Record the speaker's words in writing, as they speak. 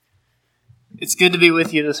It's good to be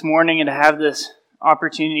with you this morning and to have this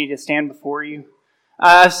opportunity to stand before you.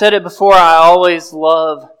 I've said it before, I always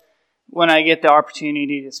love when I get the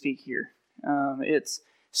opportunity to speak here. It's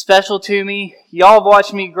special to me. Y'all have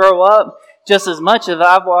watched me grow up just as much as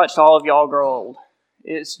I've watched all of y'all grow old.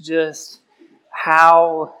 It's just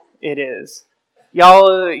how it is.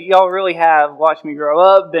 Y'all really have watched me grow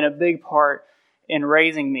up, been a big part in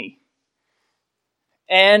raising me.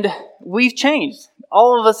 And we've changed.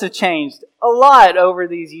 All of us have changed a lot over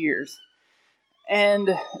these years.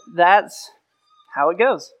 And that's how it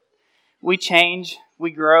goes. We change,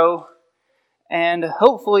 we grow, and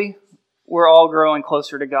hopefully we're all growing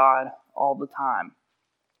closer to God all the time.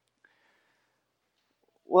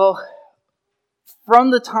 Well,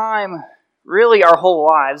 from the time, really our whole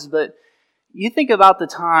lives, but you think about the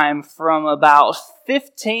time from about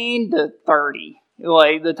 15 to 30.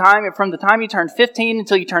 From the time you turn 15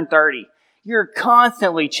 until you turn 30, you're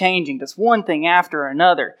constantly changing, just one thing after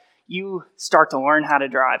another. You start to learn how to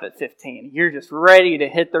drive at 15. You're just ready to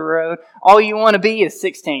hit the road. All you want to be is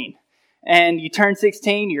 16. And you turn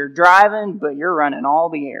 16, you're driving, but you're running all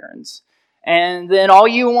the errands. And then all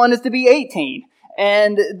you want is to be 18.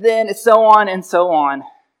 And then so on and so on.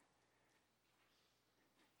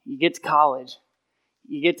 You get to college.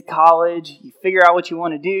 You figure out what you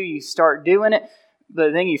want to do, you start doing it,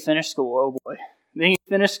 but then you finish school, oh boy. Then you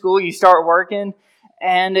finish school, you start working,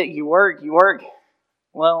 and you work.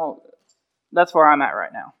 Well, that's where I'm at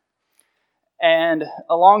right now. And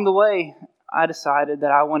along the way, I decided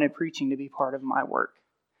that I wanted preaching to be part of my work.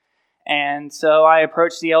 And so I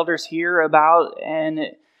approached the elders here about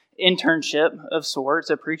an internship of sorts,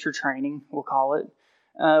 a preacher training, we'll call it,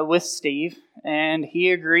 with Steve. And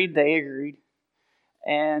he agreed, they agreed.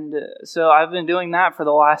 And so I've been doing that for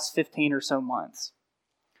the last 15 or so months.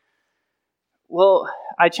 Well,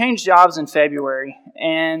 I changed jobs in February,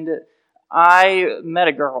 and I met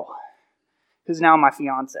a girl who's now my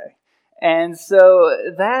fiance. And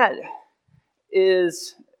so that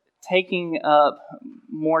is taking up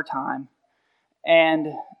more time. And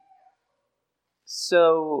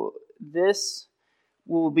so this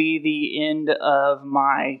will be the end of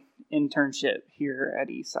my internship here at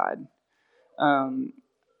Eastside.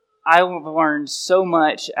 I've learned so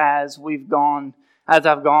much as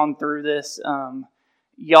I've gone through this.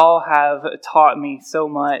 Y'all have taught me so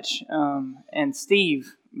much. And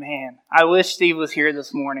Steve, man, I wish Steve was here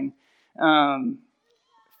this morning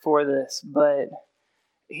for this, but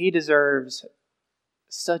he deserves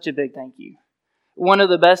such a big thank you. One of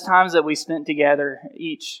the best times that we spent together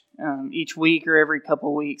each week or every couple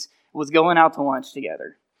of weeks was going out to lunch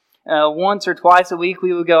together. Once or twice a week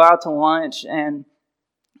we would go out to lunch, and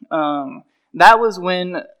that was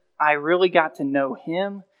when I really got to know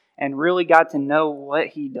him and really got to know what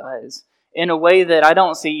he does in a way that I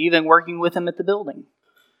don't see even working with him at the building.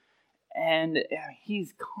 And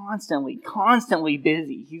he's constantly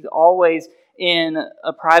busy. He's always in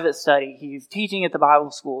a private study. He's teaching at the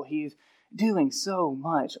Bible school. He's doing so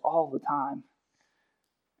much all the time.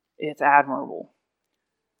 It's admirable.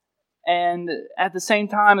 And at the same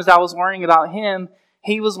time as I was learning about him,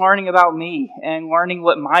 he was learning about me and learning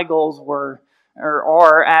what my goals were or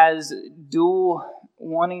are as dual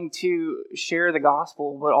wanting to share the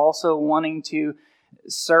gospel, but also wanting to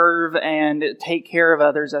serve and take care of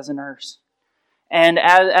others as a nurse. And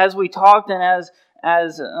as we talked and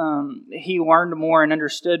as he learned more and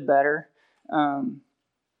understood better,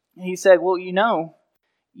 he said, well, you don't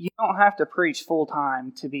have to preach full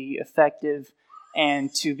time to be effective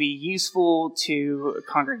and to be useful to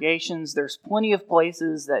congregations. There's plenty of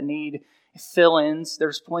places that need fill-ins.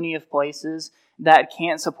 There's plenty of places that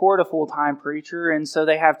can't support a full-time preacher, and so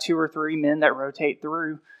they have 2 or 3 men that rotate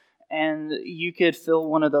through, and you could fill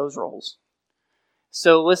one of those roles.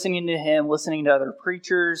 So listening to him, listening to other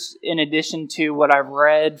preachers, in addition to what I've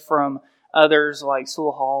read from others like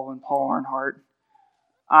Sewell Hall and Paul Arnhart,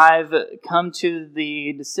 I've come to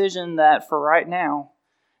the decision that for right now,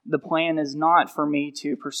 the plan is not for me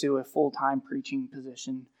to pursue a full-time preaching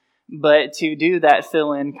position, but to do that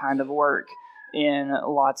fill-in kind of work in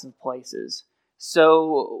lots of places.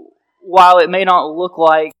 So while it may not look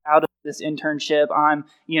like out of this internship, I'm,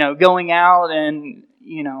 going out and,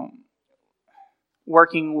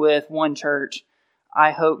 working with one church, I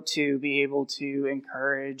hope to be able to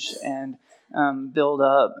encourage and build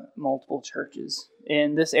up multiple churches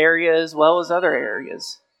in this area as well as other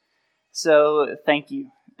areas. So thank you.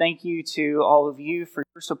 Thank you to all of you for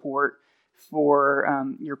your support,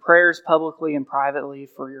 for your prayers publicly and privately,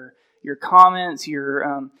 for your comments,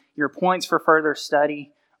 your points for further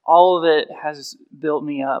study. All of it has built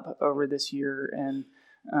me up over this year, and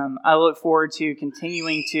I look forward to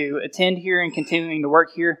continuing to attend here and continuing to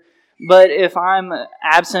work here. But if I'm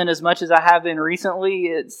absent as much as I have been recently,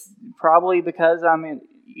 it's probably because I'm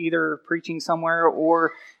either preaching somewhere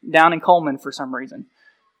or down in Coleman for some reason.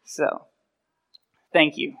 So,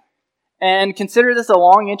 thank you. And consider this a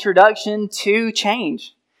long introduction to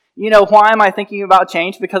change. Why am I thinking about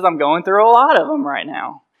change? Because I'm going through a lot of them right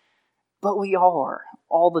now. But we are,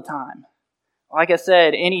 all the time. Like I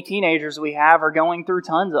said, any teenagers we have are going through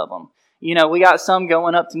tons of them. We got some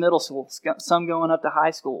going up to middle school, some going up to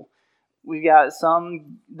high school. We got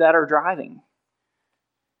some that are driving.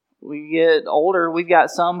 We get older, we've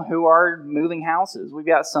got some who are moving houses. We've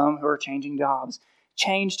got some who are changing jobs.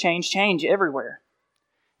 Change everywhere.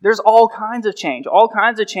 There's all kinds of change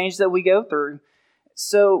that we go through.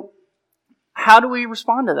 So, how do we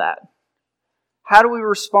respond to that? How do we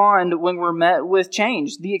respond when we're met with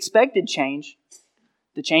change? The expected change,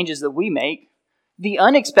 the changes that we make, the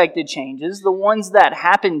unexpected changes, the ones that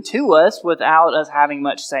happen to us without us having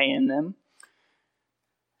much say in them.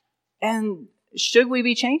 And should we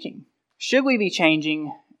be changing? Should we be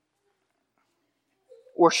changing,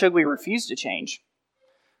 or should we refuse to change?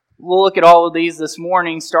 We'll look at all of these this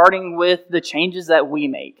morning, starting with the changes that we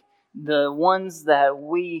make, the ones that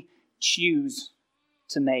we choose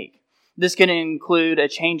to make. This could include a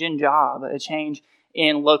change in job, a change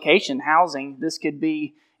in location, housing. This could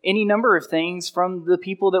be any number of things, from the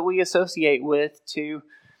people that we associate with to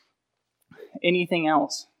anything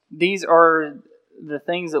else. These are the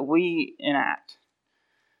things that we enact.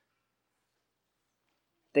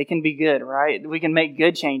 They can be good, right? We can make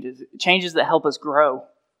good changes that help us grow.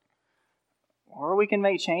 Or we can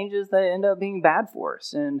make changes that end up being bad for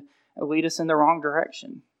us and lead us in the wrong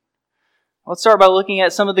direction. Let's start by looking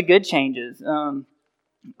at some of the good changes.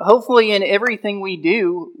 Hopefully in everything we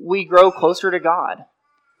do, we grow closer to God.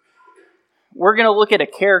 We're going to look at a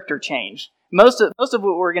character change. Most of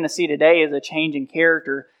what we're going to see today is a change in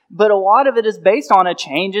character, but a lot of it is based on a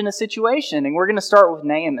change in a situation. And we're going to start with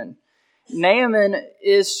Naaman. Naaman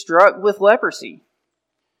is struck with leprosy.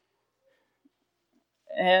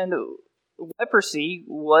 And leprosy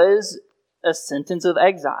was a sentence of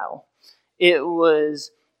exile. It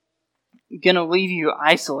was going to leave you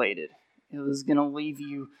isolated. It was going to leave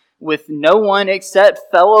you with no one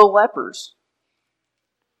except fellow lepers.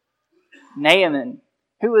 Naaman.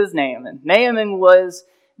 Who is Naaman? Naaman was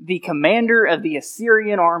the commander of the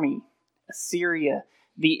Assyrian army. Assyria,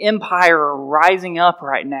 the empire rising up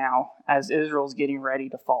right now as Israel's getting ready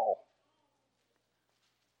to fall.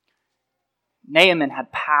 Naaman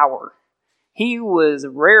had power. He was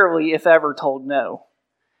rarely, if ever, told no.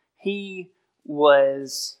 He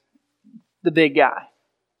was the big guy,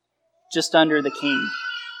 just under the king.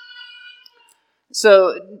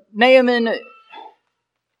 So Naaman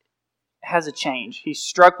has a change. He's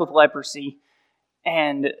struck with leprosy,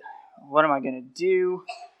 and what am I going to do?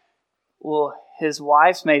 Well, his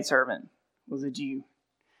wife's maidservant was a Jew,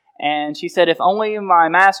 and she said, if only my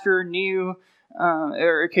master knew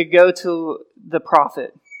or could go to the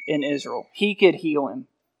prophet in Israel, he could heal him.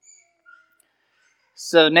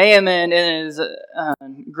 So Naaman, in his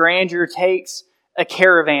grandeur, takes a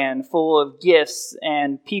caravan full of gifts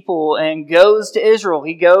and people and goes to Israel.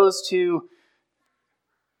 He goes to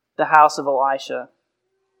the house of Elisha.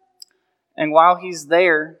 And while he's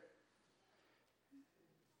there,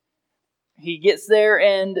 he gets there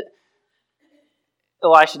and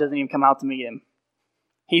Elisha doesn't even come out to meet him.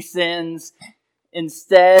 He sends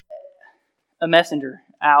instead a messenger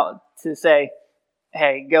out to say,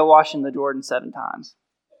 hey, go wash in the Jordan 7 times.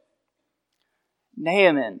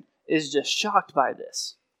 Naaman is just shocked by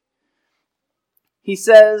this. He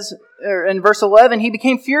says, in verse 11, he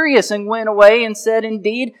became furious and went away and said,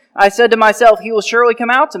 indeed, I said to myself, he will surely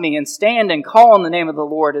come out to me and stand and call on the name of the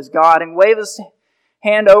Lord his God and wave his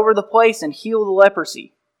hand over the place and heal the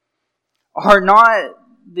leprosy. Are not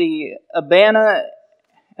the Abana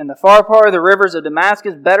and the Pharpar, the rivers of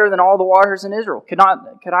Damascus, better than all the waters in Israel? Could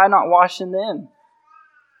I not wash in them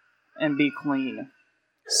and be clean?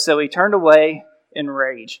 So he turned away in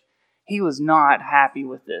rage. He was not happy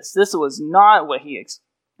with this. This was not what he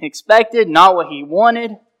expected, not what he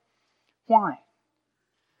wanted. Why?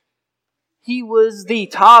 He was the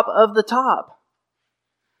top of the top.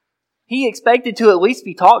 He expected to at least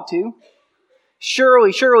be talked to.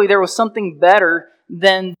 Surely there was something better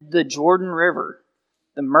than the Jordan River,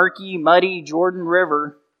 the murky, muddy Jordan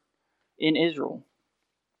River in Israel.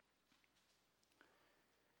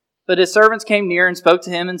 But his servants came near and spoke to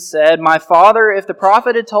him and said, my father, if the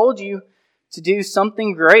prophet had told you to do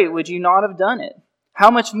something great, would you not have done it? How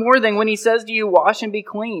much more then when he says to you, wash and be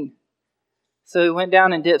clean? So he went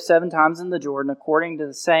down and dipped 7 times in the Jordan, according to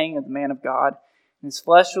the saying of the man of God. And his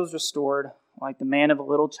flesh was restored like the man of a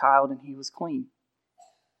little child, and he was clean.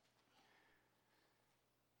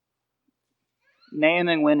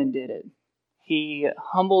 Naaman went and did it. He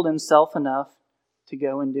humbled himself enough to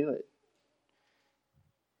go and do it.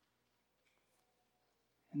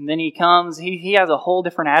 And then he comes, he has a whole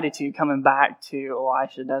different attitude coming back to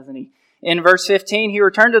Elisha, doesn't he? In verse 15, he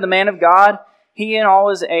returned to the man of God, he and all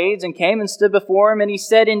his aides, and came and stood before him, and he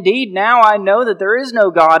said, "Indeed, now I know that there is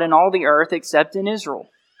no God in all the earth except in Israel."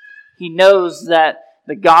 He knows that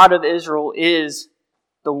the God of Israel is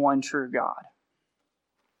the one true God.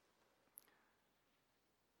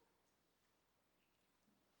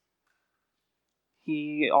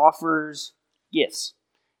 He offers gifts.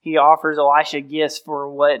 He offers Elisha gifts for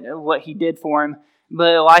what he did for him.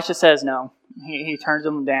 But Elisha says no. He turns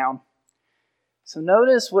him down. So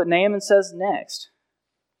notice what Naaman says next.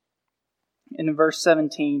 In verse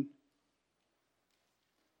 17.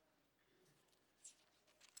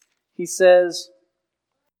 He says,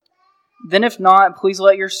 "Then if not, please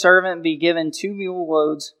let your servant be given 2 mule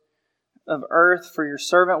loads of earth, for your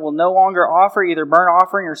servant will no longer offer either burnt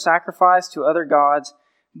offering or sacrifice to other gods,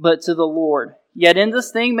 but to the Lord. Yet in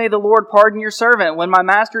this thing may the Lord pardon your servant. When my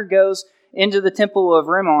master goes into the temple of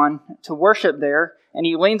Rimmon to worship there, and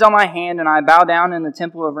he leans on my hand, and I bow down in the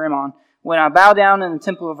temple of Rimmon. When I bow down in the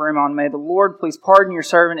temple of Rimmon, may the Lord please pardon your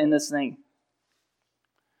servant in this thing."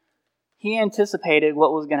 He anticipated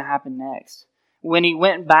what was going to happen next. When he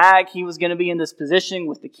went back, he was going to be in this position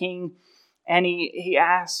with the king, and he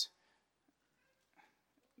asked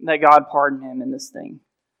that God pardon him in this thing.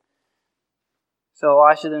 So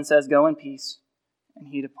Elisha then says, "Go in peace," and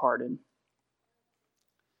he departed.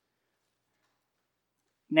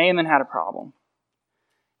 Naaman had a problem.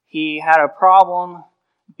 He had a problem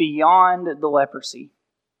beyond the leprosy.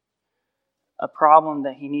 A problem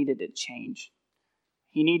that he needed to change.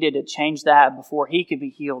 He needed to change that before he could be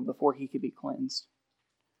healed, before he could be cleansed.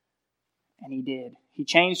 And he did. He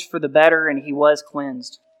changed for the better, and he was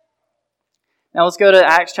cleansed. Now let's go to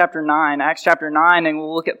Acts chapter 9. Acts chapter 9, and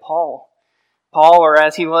we'll look at Paul. Paul, or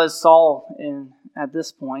as he was, Saul at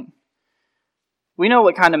this point. We know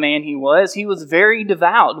what kind of man he was. He was very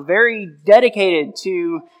devout, very dedicated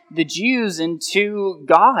to the Jews and to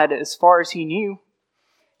God as far as he knew.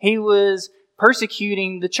 He was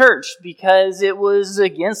persecuting the church because it was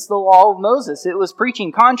against the law of Moses. It was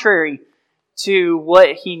preaching contrary to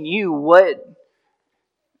what he knew, what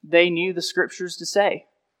they knew the scriptures to say.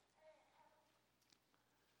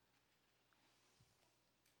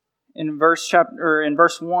 In verse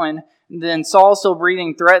 1, "Then Saul, still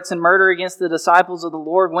breathing threats and murder against the disciples of the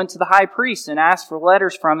Lord, went to the high priest and asked for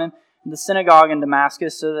letters from him in the synagogue in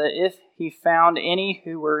Damascus, so that if he found any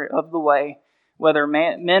who were of the way, whether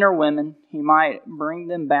men or women, he might bring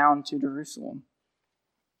them bound to Jerusalem."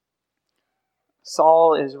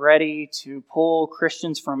 Saul is ready to pull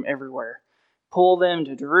Christians from everywhere. Pull them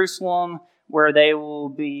to Jerusalem, where they will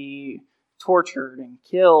be tortured and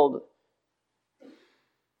killed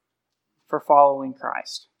for following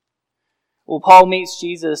Christ. Well, Paul meets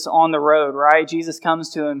Jesus on the road, right? Jesus comes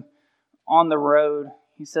to him on the road.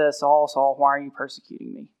 He says, "Saul, Saul, why are you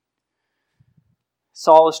persecuting me?"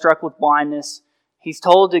 Saul is struck with blindness. He's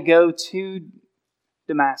told to go to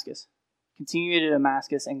Damascus. Continue to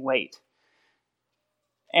Damascus and wait.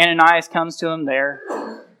 Ananias comes to him there.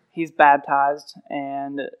 He's baptized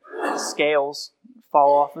and scales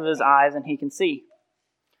fall off of his eyes and he can see.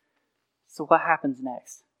 So what happens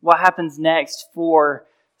next? What happens next for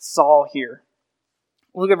Saul here?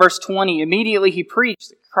 Look at verse 20. "Immediately he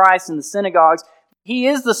preached Christ in the synagogues. He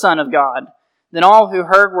is the Son of God. Then all who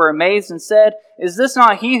heard were amazed and said, 'Is this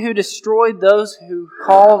not he who destroyed those who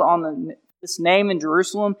called on this name in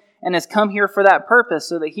Jerusalem and has come here for that purpose,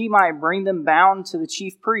 so that he might bring them bound to the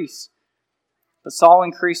chief priests?' But Saul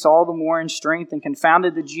increased all the more in strength and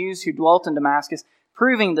confounded the Jews who dwelt in Damascus,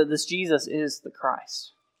 proving that this Jesus is the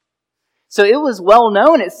Christ." So it was well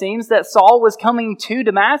known, it seems, that Saul was coming to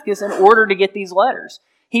Damascus in order to get these letters.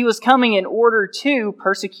 He was coming in order to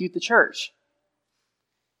persecute the church.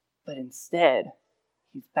 But instead,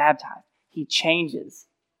 he's baptized. He changes.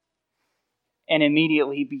 And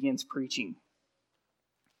immediately he begins preaching.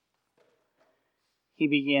 He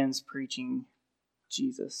begins preaching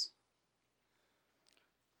Jesus.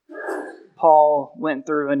 Paul went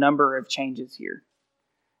through a number of changes here.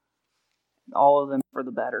 All of them for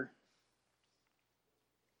the better.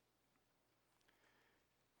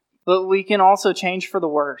 But we can also change for the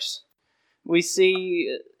worse. We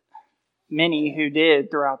see many who did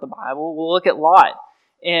throughout the Bible. We'll look at Lot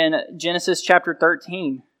in Genesis chapter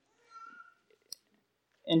 13.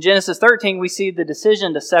 in Genesis 13, we see the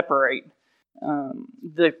decision to separate.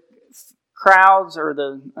 The crowds or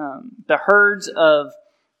the herds of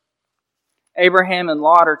Abraham and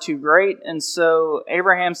Lot are too great, and so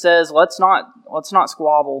Abraham says, let's not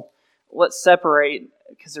squabble. Let's separate,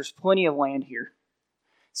 because there's plenty of land here.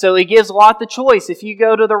 So he gives Lot the choice. If you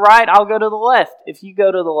go to the right, I'll go to the left. If you go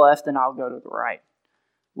to the left, then I'll go to the right.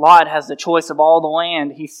 Lot has the choice of all the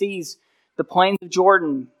land. He sees the plains of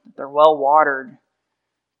Jordan. They're well watered,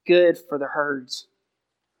 good for the herds.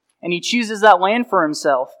 And he chooses that land for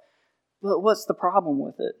himself. But what's the problem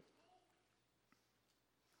with it?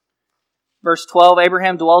 Verse 12,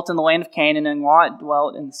 Abraham dwelt in the land of Canaan, and Lot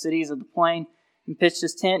dwelt in the cities of the plain, and pitched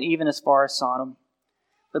his tent even as far as Sodom.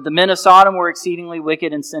 But the men of Sodom were exceedingly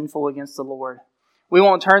wicked and sinful against the Lord. We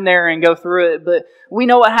won't turn there and go through it, but we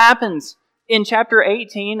know what happens. In chapter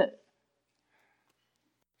 18,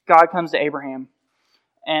 God comes to Abraham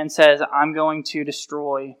and says, I'm going to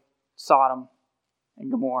destroy Sodom and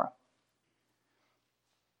Gomorrah.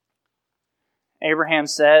 Abraham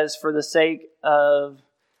says, for the sake of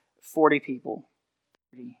 40 people,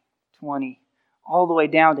 30, 20, all the way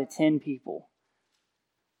down to 10 people,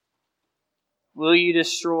 will you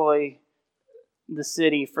destroy the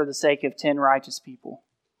city for the sake of 10 righteous people?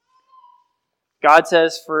 God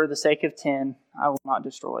says, for the sake of 10, I will not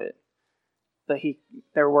destroy it. But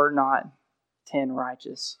there were not 10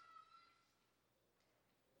 righteous.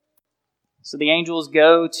 So the angels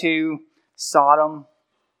go to Sodom,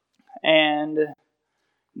 and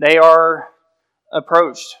they are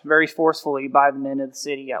approached very forcefully by the men of the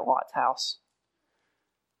city at Lot's house.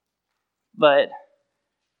 But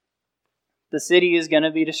the city is going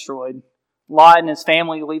to be destroyed. Lot and his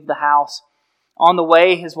family leave the house. On the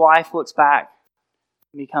way, his wife looks back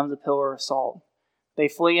and becomes a pillar of salt. They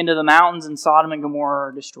flee into the mountains, and Sodom and Gomorrah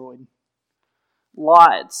are destroyed.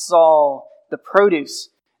 Lot saw the produce,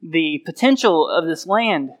 the potential of this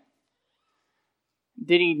land.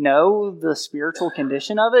 Did he know the spiritual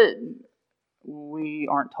condition of it? We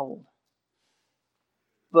aren't told.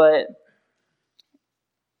 But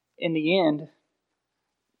in the end,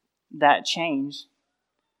 that change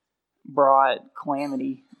brought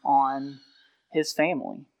calamity on his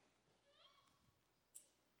family.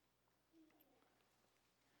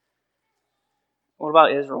 What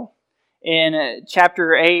about Israel? In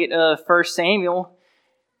chapter 8 of 1 Samuel,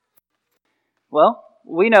 well,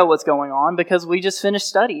 we know what's going on because we just finished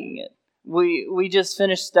studying it. We just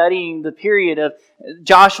finished studying the period of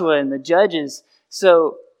Joshua and the Judges.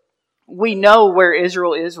 So we know where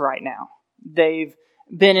Israel is right now. They've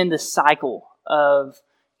been in this cycle of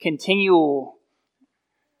continual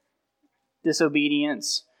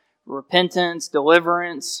disobedience, repentance,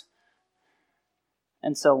 deliverance,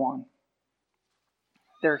 and so on.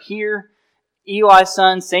 They're here. Eli's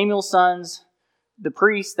sons, Samuel's sons, the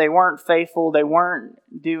priests, they weren't faithful. They weren't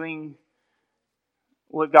doing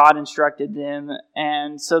what God instructed them.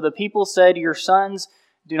 And so the people said, your sons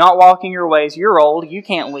do not walk in your ways. You're old. You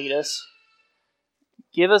can't lead us.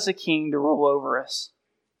 Give us a king to rule over us.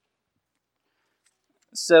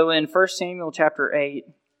 So in 1 Samuel chapter 8,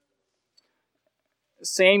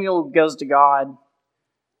 Samuel goes to God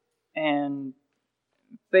and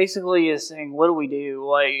basically is saying, what do we do?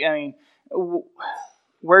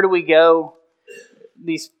 Where do we go?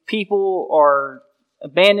 These people are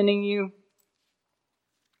abandoning you.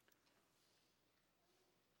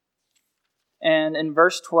 And in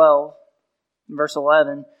verse 12, verse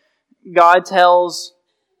 11, God tells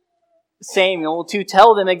Samuel to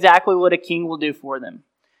tell them exactly what a king will do for them.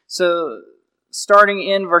 So, starting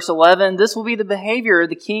in verse 11, this will be the behavior of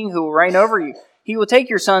the king who will reign over you. He will take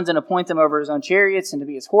your sons and appoint them over his own chariots and to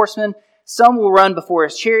be his horsemen. Some will run before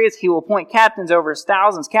his chariots. He will appoint captains over his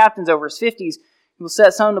thousands, captains over his 50s. He will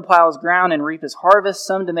set some to plow his ground and reap his harvest,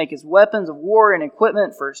 some to make his weapons of war and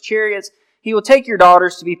equipment for his chariots. He will take your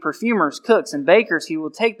daughters to be perfumers, cooks, and bakers. He will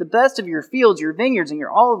take the best of your fields, your vineyards, and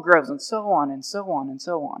your olive groves, and so on, and so on, and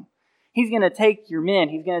so on. He's going to take your men.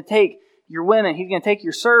 He's going to take your women. He's going to take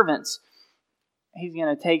your servants. He's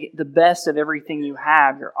going to take the best of everything you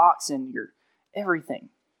have, your oxen, your everything.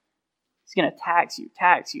 He's going to tax you,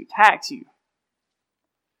 tax you, tax you.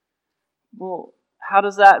 Well, how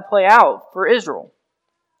does that play out for Israel?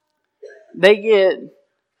 They get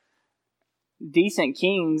decent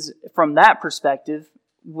kings from that perspective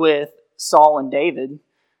with Saul and David.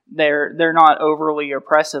 They're not overly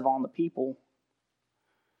oppressive on the people.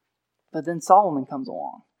 But then Solomon comes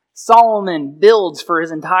along. Solomon builds for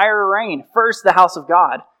his entire reign, first the house of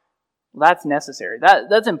God. Well, that's necessary.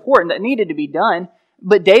 That's important. That needed to be done.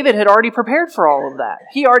 But David had already prepared for all of that.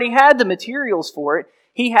 He already had the materials for it.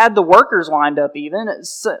 He had the workers lined up even.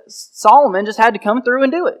 Solomon just had to come through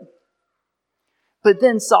and do it. But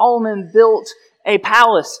then Solomon built a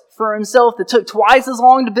palace for himself that took twice as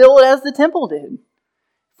long to build as the temple did.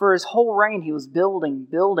 For his whole reign, he was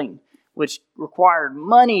building, which required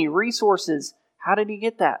money, resources. How did he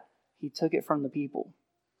get that? He took it from the people.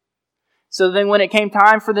 So then when it came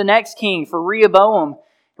time for the next king, for Rehoboam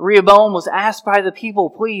was asked by the people,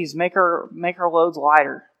 please make our loads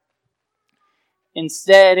lighter.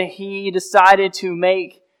 Instead, he decided to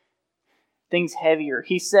make things heavier.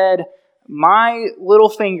 He said, my little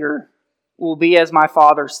finger will be as my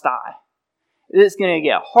father's thigh. It's going to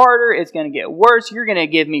get harder. It's going to get worse. You're going to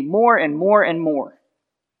give me more and more and more.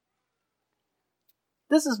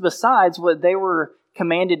 This is besides what they were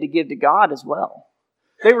commanded to give to God as well.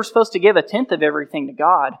 They were supposed to give 1/10 of everything to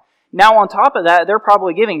God. Now on top of that, they're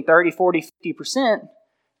probably giving 30, 40, 50%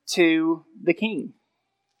 to the king.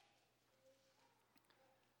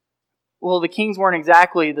 Well, the kings weren't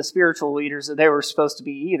exactly the spiritual leaders that they were supposed to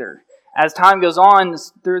be either. As time goes on,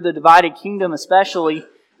 through the divided kingdom especially,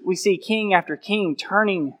 we see king after king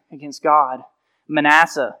turning against God.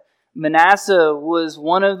 Manasseh was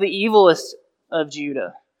one of the evilest of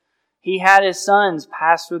Judah. He had his sons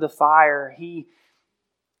pass through the fire. He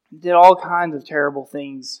did all kinds of terrible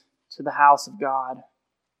things to the house of God.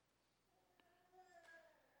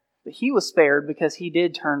 But he was spared because he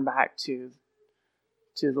did turn back to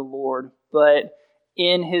the Lord. But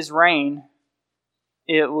in his reign,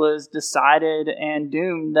 it was decided and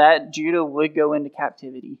doomed that Judah would go into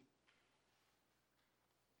captivity.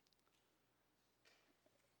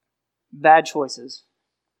 Bad choices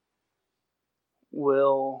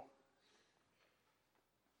will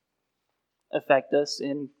affect us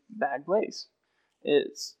in bad ways.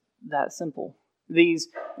 It's that simple. They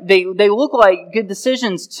look like good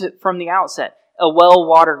decisions from the outset. A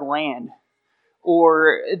well-watered land,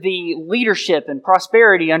 or the leadership and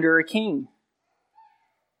prosperity under a king.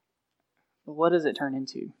 But what does it turn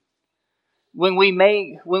into? When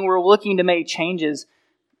we're looking to make changes,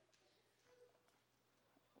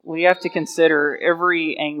 we have to consider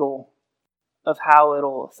every angle of how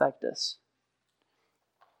it'll affect us.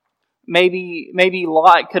 Maybe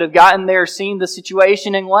Lot could have gotten there, seen the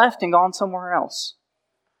situation, and left and gone somewhere else.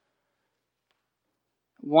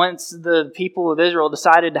 Once the people of Israel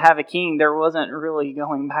decided to have a king, there wasn't really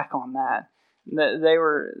going back on that. They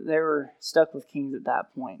were stuck with kings at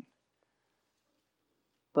that point.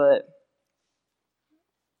 But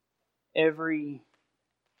every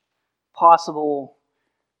possible,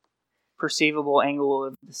 perceivable angle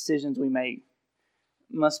of decisions we make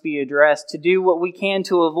must be addressed to do what we can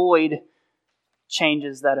to avoid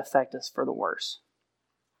changes that affect us for the worse.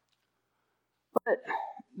 But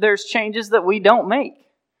there's changes that we don't make.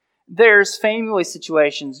 There's family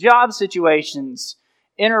situations, job situations,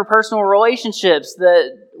 interpersonal relationships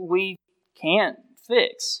that we can't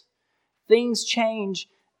fix. Things change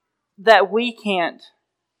that we can't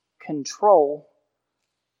control.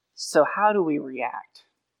 So how do we react?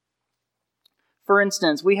 For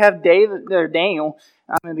instance, we have Daniel.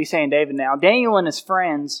 I'm going to be saying David now. Daniel and his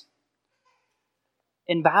friends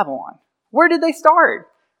in Babylon. Where did they start?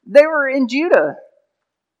 They were in Judah.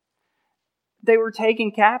 They were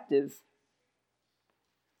taken captive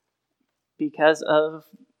because of,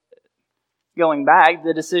 going back,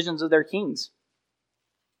 the decisions of their kings.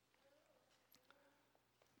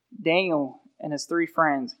 Daniel and his 3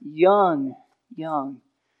 friends, young.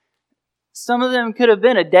 Some of them could have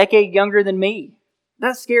been a decade younger than me.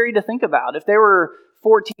 That's scary to think about. If they were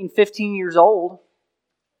 14, 15 years old,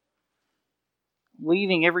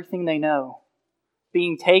 leaving everything they know,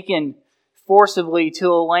 being taken forcibly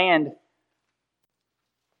to a land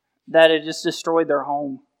that had just destroyed their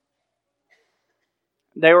home.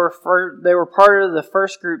 They were part of the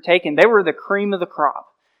first group taken. They were the cream of the crop.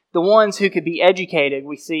 The ones who could be educated,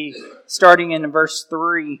 we see starting in verse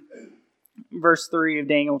 3 of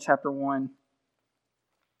Daniel chapter 1.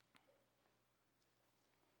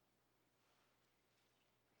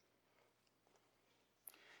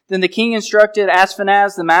 Then the king instructed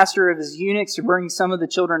Ashpenaz, the master of his eunuchs, to bring some of the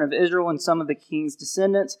children of Israel and some of the king's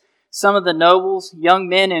descendants, some of the nobles, young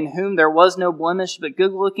men in whom there was no blemish, but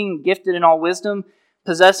good-looking, gifted in all wisdom,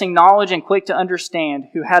 possessing knowledge and quick to understand,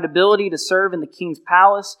 who had ability to serve in the king's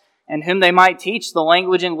palace, and whom they might teach the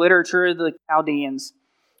language and literature of the Chaldeans.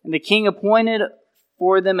 And the king appointed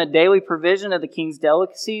for them a daily provision of the king's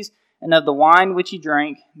delicacies and of the wine which he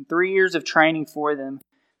drank, and 3 years of training for them,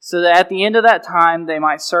 so that at the end of that time they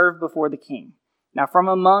might serve before the king. Now from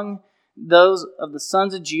among those of the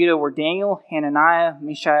sons of Judah were Daniel, Hananiah,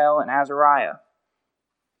 Mishael, and Azariah.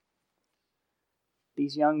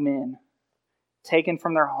 These young men, taken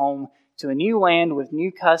from their home to a new land with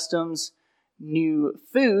new customs, new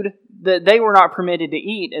food that they were not permitted to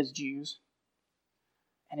eat as Jews,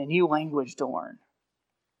 and a new language to learn.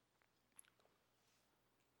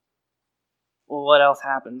 Well, what else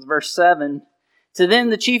happens? Verse 7, to them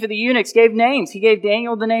the chief of the eunuchs gave names. He gave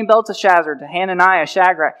Daniel the name Belteshazzar, to Hananiah,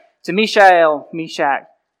 Shadrach, to Mishael, Meshach,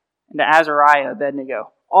 and to Azariah,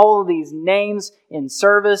 Abednego. All of these names in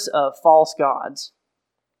service of false gods.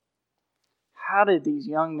 How did these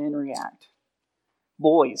young men react?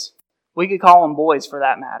 Boys. We could call them boys for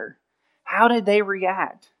that matter. How did they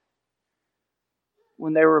react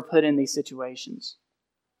when they were put in these situations?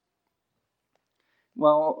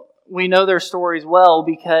 Well, we know their stories well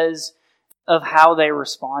because of how they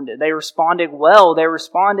responded. They responded well. They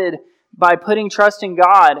responded by putting trust in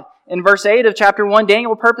God. In verse 8 of chapter 1,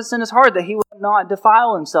 Daniel purposed in his heart that he would not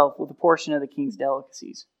defile himself with a portion of the king's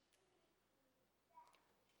delicacies.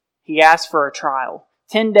 He asked for a trial.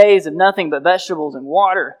 10 days of nothing but vegetables and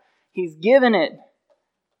water. He's given it.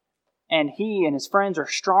 And he and his friends are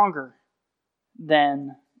stronger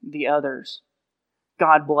than the others.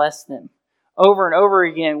 God bless them. Over and over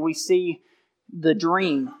again, we see the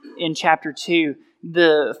dream in chapter 2,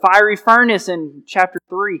 the fiery furnace in chapter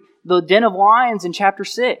 3, the den of lions in chapter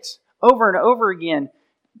 6. Over and over again,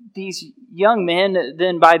 these young men,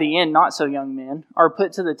 then by the end, not so young men, are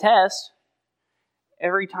put to the test.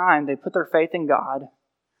 Every time they put their faith in God,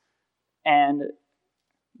 and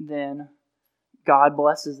then God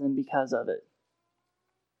blesses them because of it.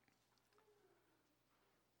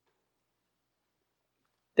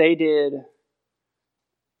 They did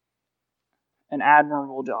an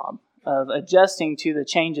admirable job of adjusting to the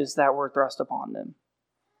changes that were thrust upon them.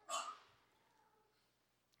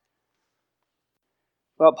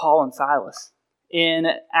 Well, Paul and Silas. In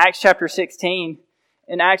Acts chapter 16,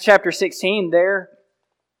 they're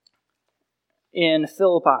in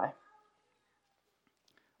Philippi.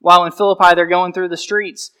 While in Philippi, they're going through the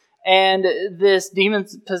streets, and this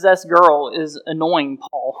demon-possessed girl is annoying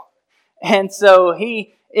Paul. And so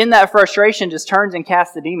he, in that frustration, just turns and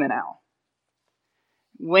casts the demon out.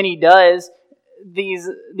 When he does, these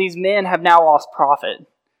men have now lost profit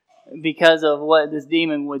because of what this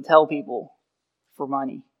demon would tell people for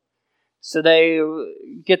money. So they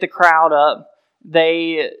get the crowd up.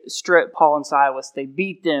 They strip Paul and Silas. They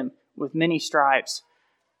beat them with many stripes.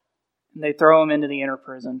 And they throw them into the inner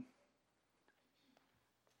prison.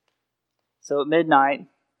 So at midnight,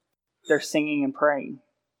 they're singing and praying.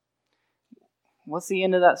 What's the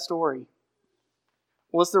end of that story?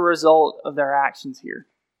 What's the result of their actions here?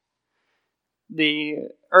 The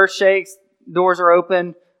earth shakes, doors are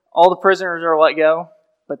open, all the prisoners are let go,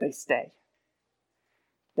 but they stay.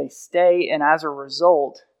 They stay, and as a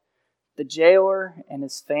result, the jailer and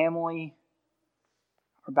his family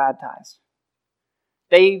are baptized.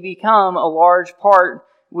 They become a large part,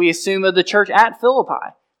 we assume, of the church at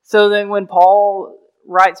Philippi. So then when Paul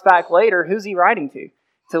writes back later, who's he writing to?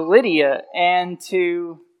 To Lydia and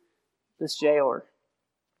to this jailer.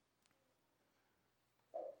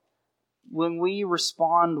 When we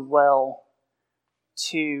respond well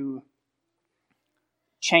to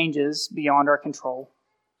changes beyond our control,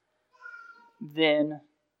 then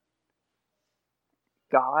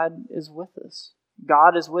God is with us.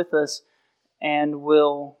 God is with us and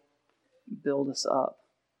will build us up.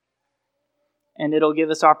 And it'll give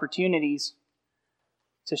us opportunities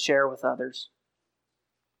to share with others.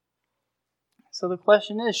 So the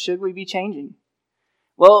question is, should we be changing?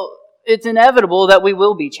 Well, it's inevitable that we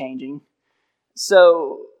will be changing.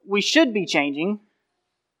 So we should be changing.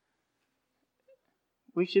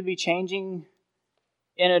 We should be changing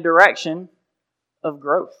in a direction of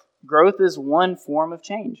growth. Growth is one form of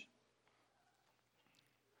change.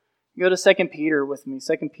 Go to 2 Peter with me,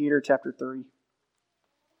 2 Peter chapter 3.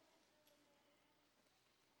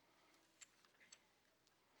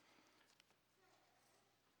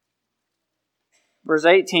 Verse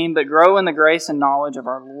 18, but grow in the grace and knowledge of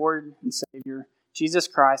our Lord and Savior, Jesus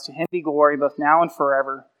Christ. To him be glory both now and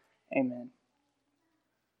forever. Amen.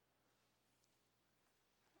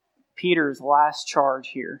 Peter's last charge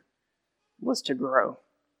here was to grow.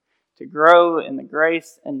 To grow in the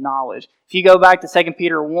grace and knowledge. If you go back to 2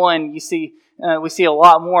 Peter 1, you see we see a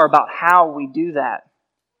lot more about how we do that.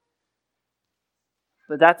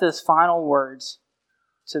 But that's his final words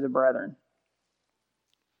to the brethren.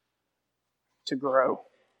 To grow.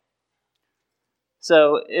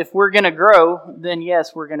 So if we're going to grow, then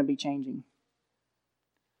yes, we're going to be changing.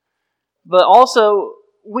 But also,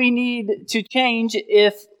 we need to change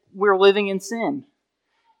if we're living in sin.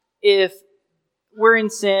 If we're in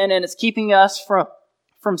sin and it's keeping us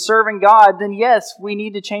from serving God, then yes, we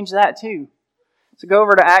need to change that too. So go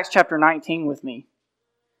over to Acts chapter 19 with me.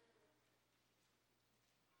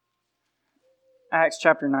 Acts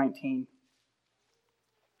chapter 19.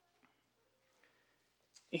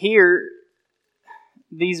 Here,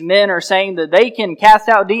 these men are saying that they can cast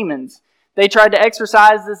out demons. They tried to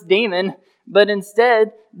exorcise this demon, but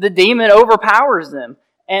instead the demon overpowers them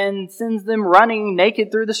and sends them running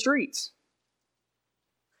naked through the streets.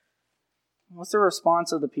 What's the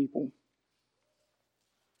response of the people?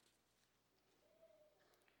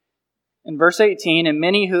 In verse 18, and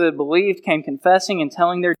many who had believed came confessing and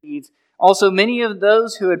telling their deeds. Also many of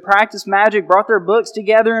those who had practiced magic brought their books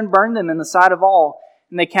together and burned them in the sight of all.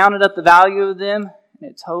 And they counted up the value of them,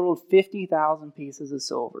 and it totaled 50,000 pieces of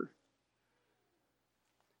silver.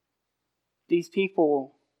 These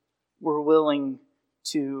people were willing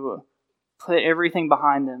to put everything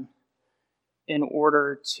behind them in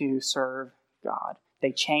order to serve God.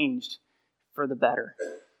 They changed for the better.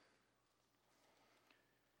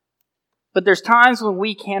 But there's times when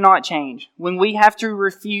we cannot change, when we have to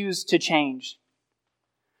refuse to change.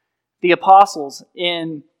 The apostles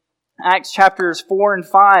in Acts chapters 4 and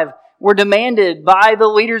 5 were demanded by the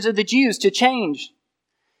leaders of the Jews to change.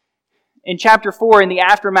 In chapter 4, in the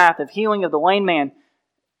aftermath of healing of the lame man,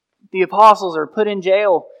 the apostles are put in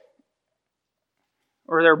jail,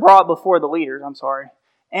 or they're brought before the leaders,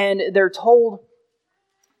 and they're told,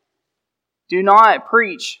 do not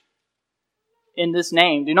preach in this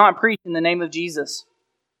name. Do not preach in the name of Jesus.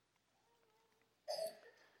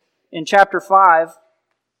 In chapter 5,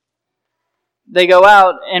 they go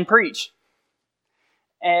out and preach.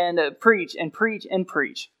 And preach and preach and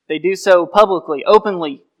preach. They do so publicly,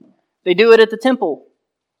 openly. They do it at the temple.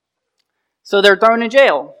 So they're thrown in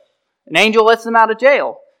jail. An angel lets them out of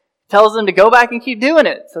jail. Tells them to go back and keep doing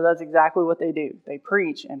it. So that's exactly what they do. They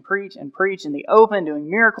preach and preach and preach in the open, doing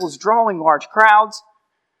miracles, drawing large crowds.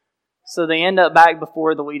 So they end up back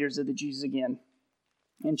before the leaders of the Jews again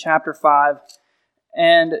in chapter 5.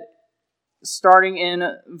 And starting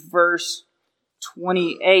in verse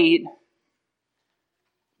 28,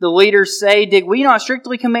 the leaders say, did we not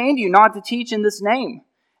strictly command you not to teach in this name?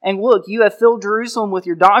 And look, you have filled Jerusalem with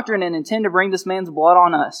your doctrine and intend to bring this man's blood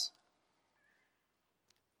on us.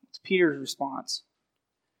 It's Peter's response.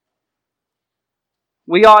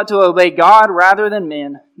 We ought to obey God rather than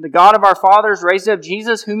men. The God of our fathers raised up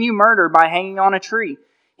Jesus, whom you murdered by hanging on a tree.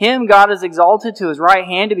 Him God has exalted to His right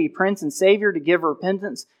hand to be Prince and Savior, to give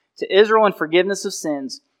repentance to Israel and forgiveness of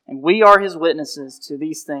sins. And we are His witnesses to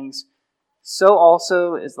these things. So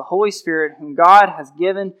also is the Holy Spirit, whom God has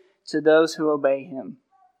given to those who obey Him.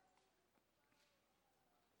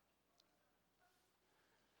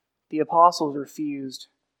 The apostles refused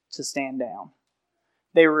to stand down.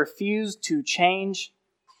 They refused to change.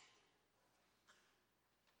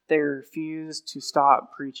 They refused to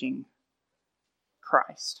stop preaching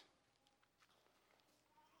Christ.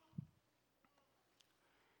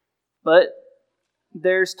 But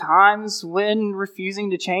there's times when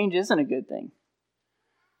refusing to change isn't a good thing.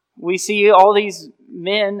 We see all these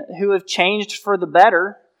men who have changed for the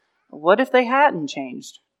better. What if they hadn't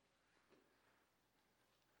changed?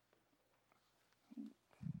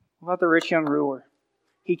 What about the rich young ruler?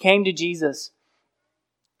 He came to Jesus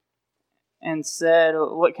and said,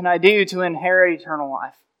 what can I do to inherit eternal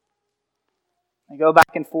life? They go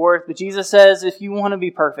back and forth, but Jesus says, if you want to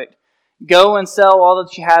be perfect, go and sell all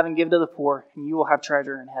that you have and give to the poor, and you will have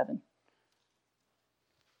treasure in heaven.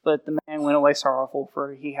 But the man went away sorrowful,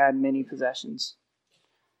 for he had many possessions.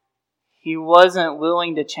 He wasn't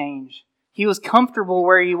willing to change. He was comfortable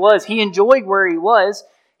where he was. He enjoyed where he was.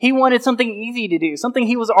 He wanted something easy to do, something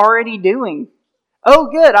he was already doing. Oh,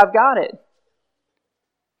 good, I've got it.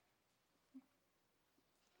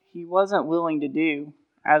 He wasn't willing to do,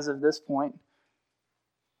 as of this point,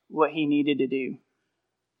 what he needed to do.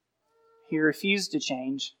 He refused to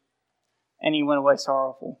change, and he went away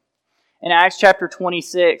sorrowful. In Acts chapter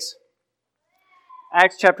 26,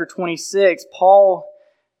 Paul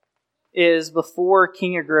is before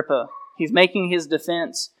King Agrippa. He's making his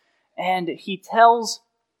defense, and he tells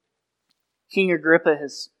King Agrippa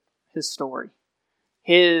his story,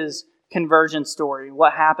 his conversion story,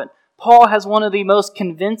 what happened. Paul has one of the most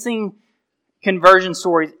convincing conversion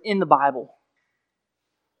stories in the Bible.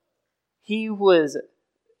 He was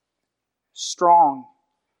strong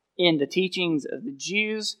in the teachings of the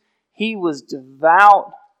Jews. He was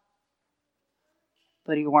devout,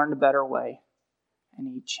 but he learned a better way. And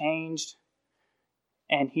he changed,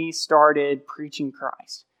 and he started preaching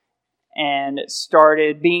Christ, and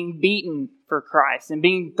started being beaten for Christ, and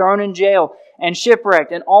being thrown in jail, and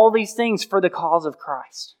shipwrecked, and all these things for the cause of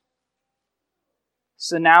Christ.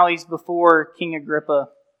 So now he's before King Agrippa.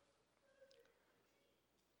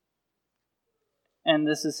 And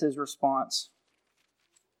this is his response.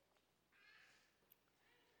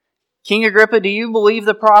 King Agrippa, do you believe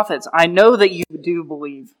the prophets? I know that you do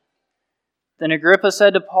believe. Then Agrippa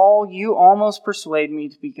said to Paul, you almost persuade me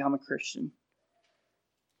to become a Christian.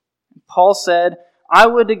 And Paul said, I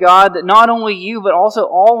would to God that not only you, but also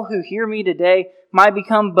all who hear me today might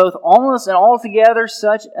become both almost and altogether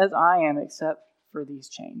such as I am, except for these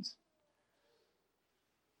chains.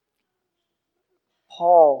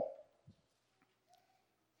 Paul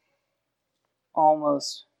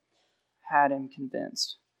almost had him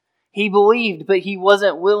convinced. He believed, but he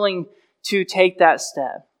wasn't willing to take that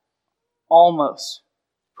step. Almost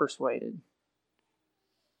persuaded.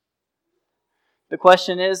 The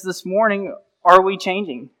question is this morning, are we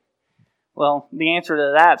changing? Well, the answer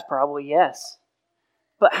to that is probably yes.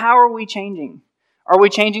 But how are we changing? Are we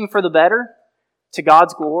changing for the better? To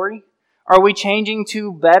God's glory? Are we changing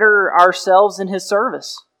to better ourselves in His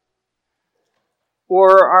service?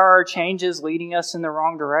 Or are our changes leading us in the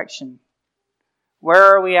wrong direction?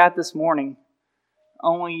 Where are we at this morning?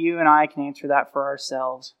 Only you and I can answer that for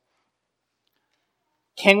ourselves.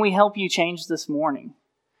 Can we help you change this morning?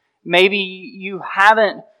 Maybe you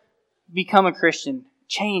haven't become a Christian.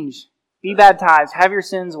 Change. Be baptized. Have your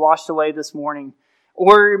sins washed away this morning.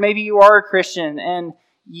 Or maybe you are a Christian and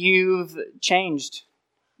you've changed.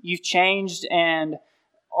 You've changed and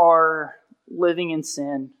are living in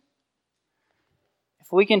sin.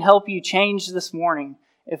 If we can help you change this morning,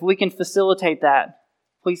 if we can facilitate that,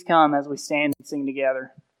 please come as we stand and sing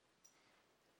together.